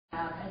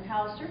about and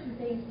how certain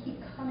things keep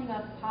coming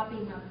up,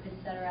 popping up,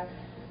 etc.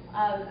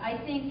 I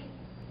think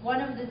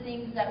one of the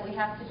things that we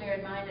have to bear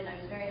in mind, and I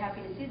was very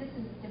happy to see this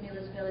in the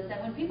stimulus bill, is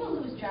that when people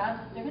lose jobs,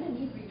 they're going to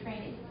need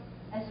retraining.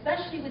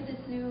 Especially with this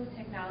new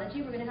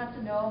technology, we're going to have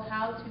to know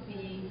how to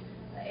be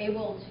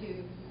able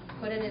to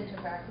put it into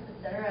practice,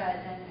 etc.,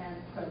 and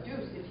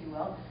produce, if you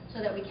will, so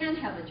that we can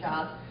have a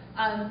job.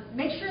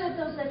 Make sure that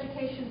those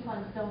education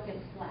funds don't get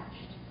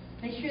slashed.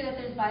 Make sure that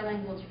there's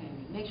bilingual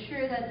training. Make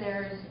sure that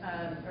there's,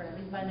 or at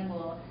least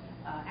bilingual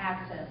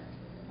access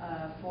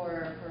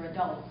for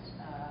adults,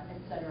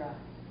 etc.,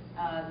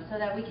 so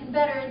that we can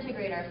better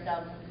integrate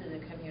ourselves into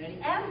the community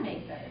and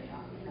make better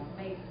jobs,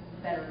 make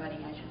better money,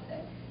 I should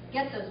say,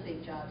 get those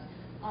big jobs.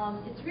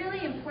 It's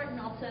really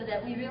important also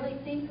that we really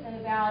think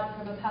about,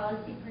 from a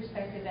policy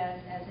perspective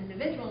as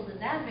individuals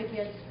and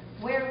advocates,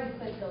 where we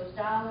put those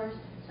dollars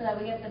so that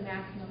we get the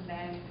maximum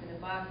bang for the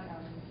buck.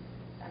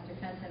 Dr.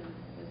 Fenton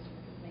was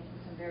making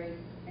some very,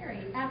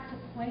 very apt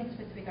points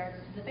with regards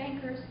to the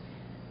bankers.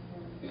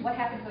 What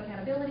happened to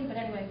accountability? But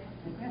anyway,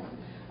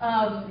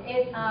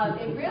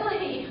 it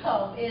really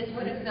is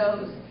one of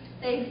those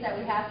things that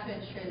we have to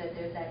ensure that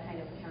there's that kind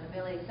of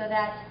accountability so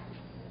that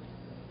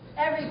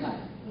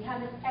everybody, we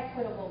have an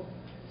equitable,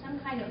 some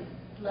kind of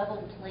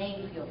level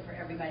playing field for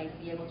everybody to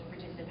be able to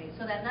participate,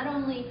 so that not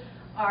only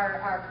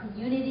are our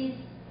communities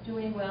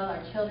doing well,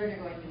 our children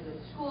are going to good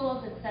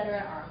schools,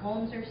 etc., our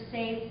homes are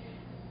safe,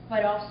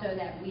 but also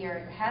that we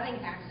are having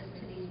access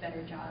to these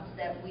better jobs,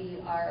 that we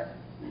are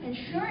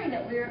ensuring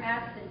that we're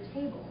at the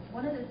table.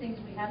 One of the things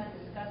we haven't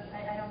discussed,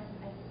 I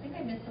think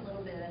I missed a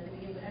little bit at the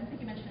beginning, but I don't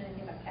think you mentioned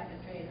anything about cap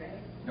and trade,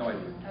 right? No, I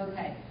didn't.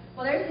 Okay.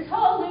 Well, there's this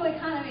whole new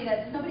economy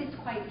that nobody's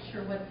quite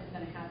sure what's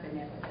going to happen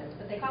yet with this,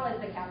 but they call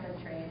it the cap and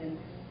trade,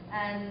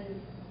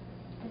 and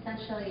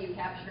essentially you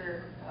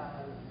capture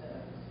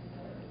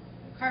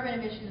the carbon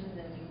emissions,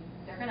 and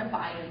they're going to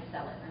buy it and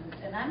sell it.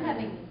 And I'm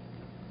having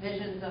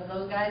visions of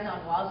those guys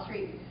on Wall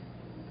Street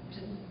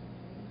just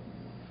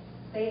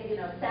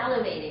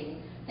salivating,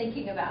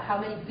 thinking about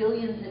how many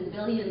billions and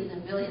billions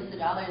and billions of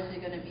dollars are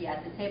going to be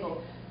at the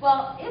table.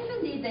 Well, if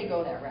indeed they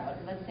go that route,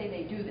 and let's say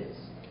they do this,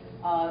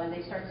 and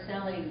they start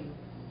selling,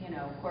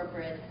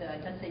 corporate,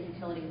 let's say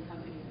utilities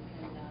companies,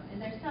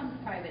 and there's some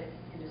private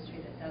industry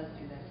that does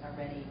do this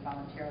already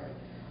voluntarily.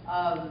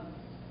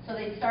 So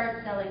they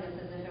start selling this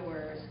as if it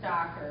were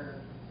stock or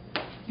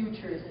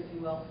futures, if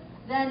you will.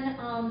 Then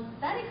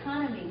that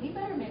economy, we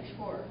better make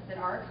sure that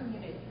our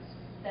communities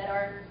that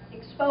are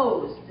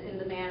exposed in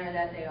the manner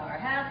that they are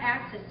have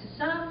access to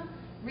some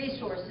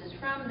resources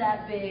from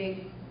that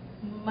big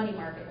money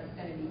market that's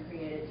going to be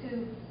created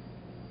to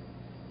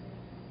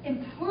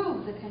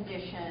improve the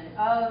condition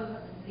of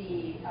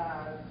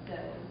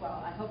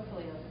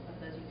hopefully of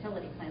those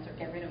utility plants, or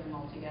get rid of them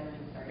altogether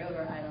and start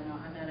over. I don't know.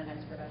 I'm not an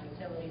expert on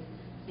utilities.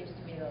 Seems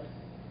to me that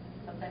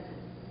sometimes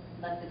it's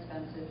less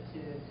expensive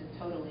to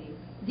totally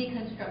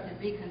deconstruct and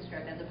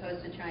reconstruct as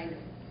opposed to trying to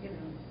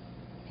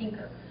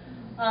tinker.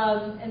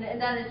 And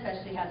that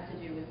especially has to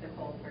do with the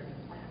coal burning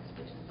plants,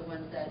 which is the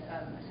ones that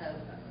have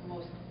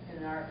most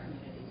in our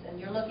communities. And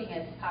you're looking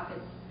at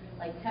pockets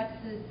like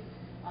Texas,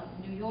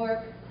 New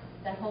York,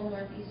 that whole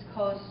northeast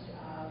coast.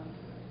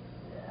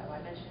 I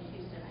mentioned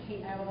Houston.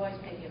 I always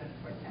pay given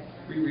for Texas.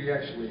 We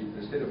actually,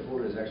 the state of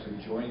Florida is actually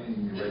joining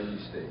the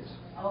Iraqi states.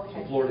 Okay.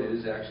 So Florida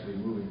is actually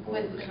moving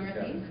forward with some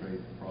cap and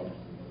trade problems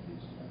in the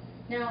northeast.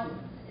 Now,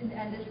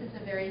 and this is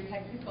a very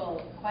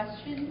technical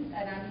question,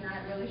 and I'm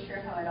not really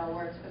sure how it all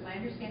works, but my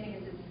understanding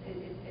is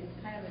it's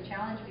kind of a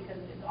challenge because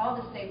if all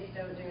the states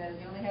don't do it,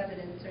 you only have it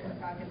in certain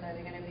pockets, are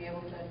they going to be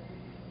able to,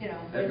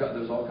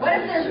 there's all kinds what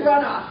if there's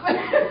runoff?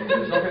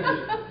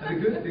 And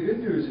the good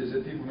news is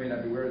that people may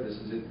not be aware of this,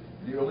 is that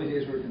in the early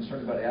days we were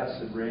concerned about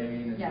acid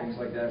rain and things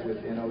like that with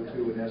NO2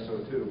 and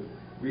SO2.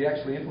 We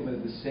actually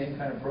implemented the same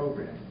kind of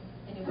program.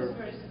 And it was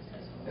very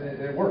successful. And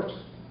it works.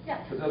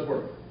 Yeah. So it does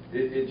work.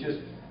 It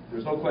just,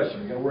 there's no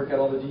question. You've got to work out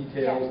all the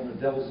details, and the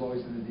devil's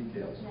always in the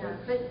details. Yeah,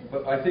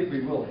 but I think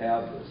we will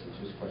have this. It's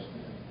just a question.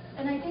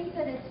 And I think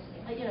that it's,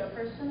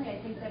 personally,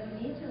 I think that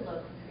we need to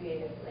look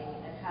creatively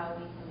at how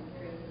we can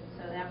improve it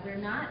so that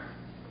we're not,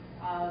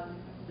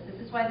 this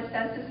is why the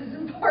census is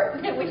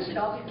important, and we should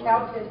all be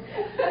counted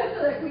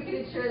so that we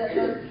can ensure that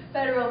those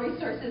federal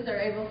resources are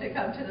able to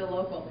come to the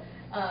local.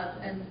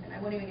 And I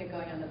won't even get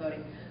going on the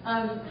voting.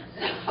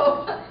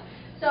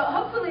 So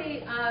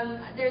hopefully,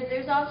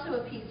 there's also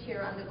a piece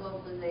here on the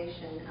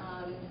globalization.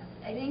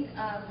 I think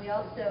we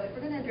also, if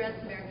we're going to address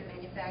American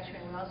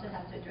manufacturing, we also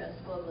have to address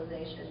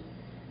globalization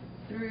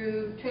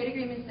through trade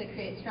agreements that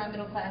create strong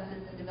middle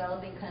classes in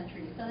developing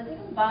countries so that they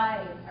can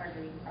buy our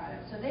green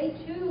products, so they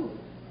too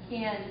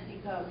can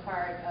become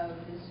part of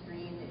this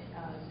green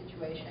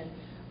situation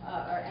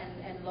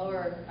and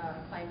lower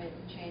climate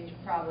change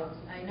problems.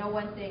 I know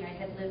one thing, I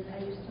lived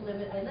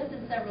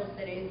in several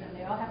cities, and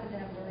they all happen to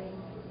have really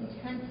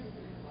intense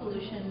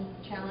pollution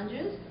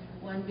challenges,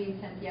 one being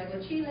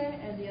Santiago, Chile,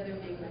 and the other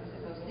being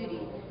Mexico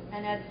City.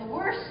 And at the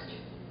worst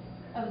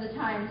of the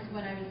times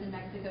when I was in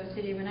Mexico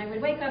City, when I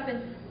would wake up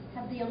and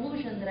have the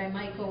illusion that I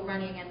might go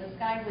running and the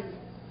sky was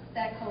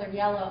that color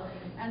yellow.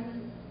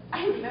 And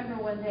I remember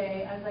one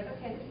day, I was like,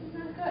 okay, this is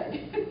not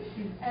good.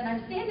 And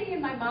I'm standing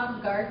in my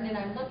mom's garden, and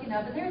I'm looking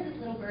up, and there's this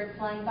little bird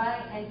flying by,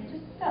 and he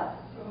just fell.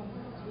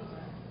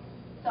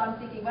 So I'm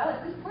thinking, well,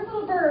 if this poor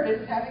little bird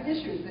is having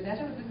issues, then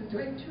that's what this is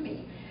doing to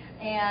me.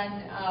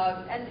 And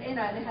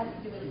it has to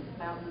do with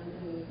mountains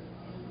and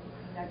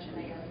production,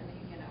 I guess.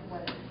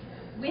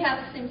 We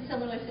have the same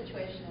similar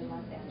situation in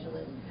Los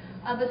Angeles.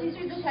 But these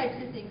are the types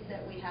of things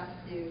that we have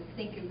to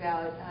think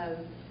about.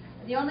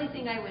 The only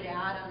thing I would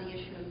add on the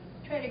issue of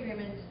trade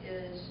agreements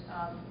is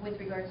with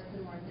regards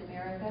to North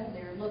America,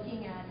 they're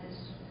looking at this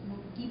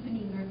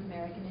deepening North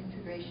American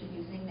integration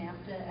using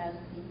NAFTA as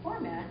the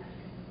format.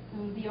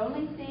 The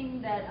only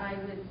thing that I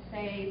would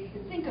say to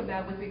think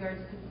about with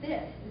regards to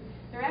this is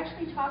they're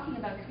actually talking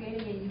about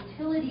creating a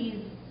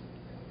utilities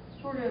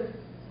sort of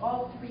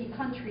all three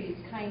countries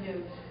kind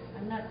of,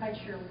 I'm not quite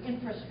sure,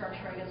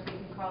 infrastructure, I guess we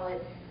can call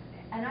it.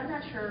 And I'm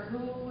not sure who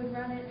would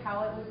run it,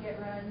 how it would get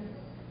run,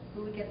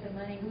 who would get the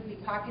money, who would be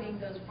pocketing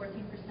those 14%,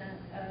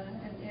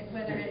 and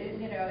whether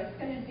it's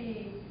going to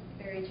be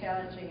very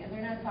challenging. And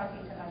they're not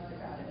talking to us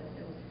about it as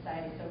civil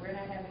society, so we're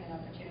not having an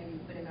opportunity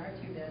to put in our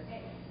 2 bits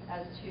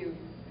as to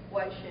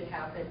what should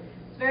happen.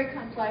 It's very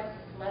complex,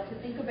 a lot to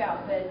think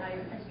about, but I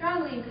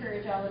strongly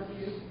encourage all of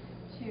you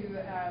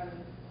to,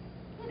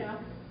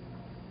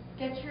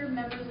 get your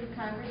members of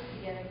Congress to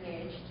get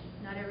engaged.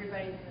 Not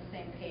everybody's on the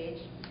same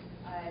page.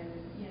 And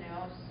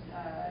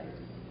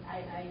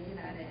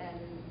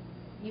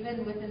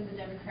even within the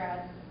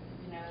Democrats,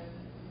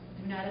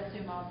 do not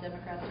assume all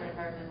Democrats are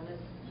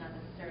environmentalists. Not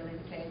necessarily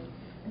the case.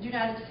 And do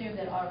not assume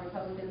that all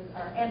Republicans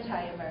are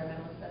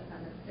anti-environmentalists. That's not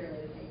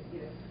necessarily the case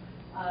either.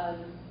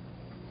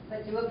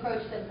 But do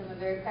approach them from a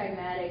very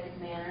pragmatic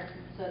manner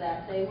so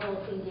that they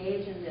will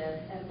engage in this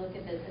and look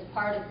at this as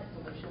part of the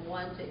solution.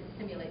 One, to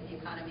stimulate the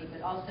economy,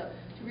 but also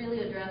to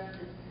really address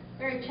this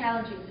very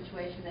challenging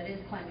situation that is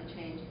climate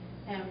change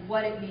and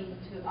what it means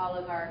to all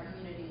of our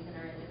communities and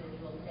our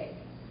individual states.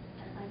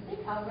 And I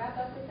think I'll wrap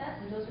up with that,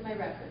 and those are my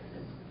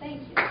references.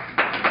 Thank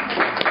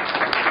you.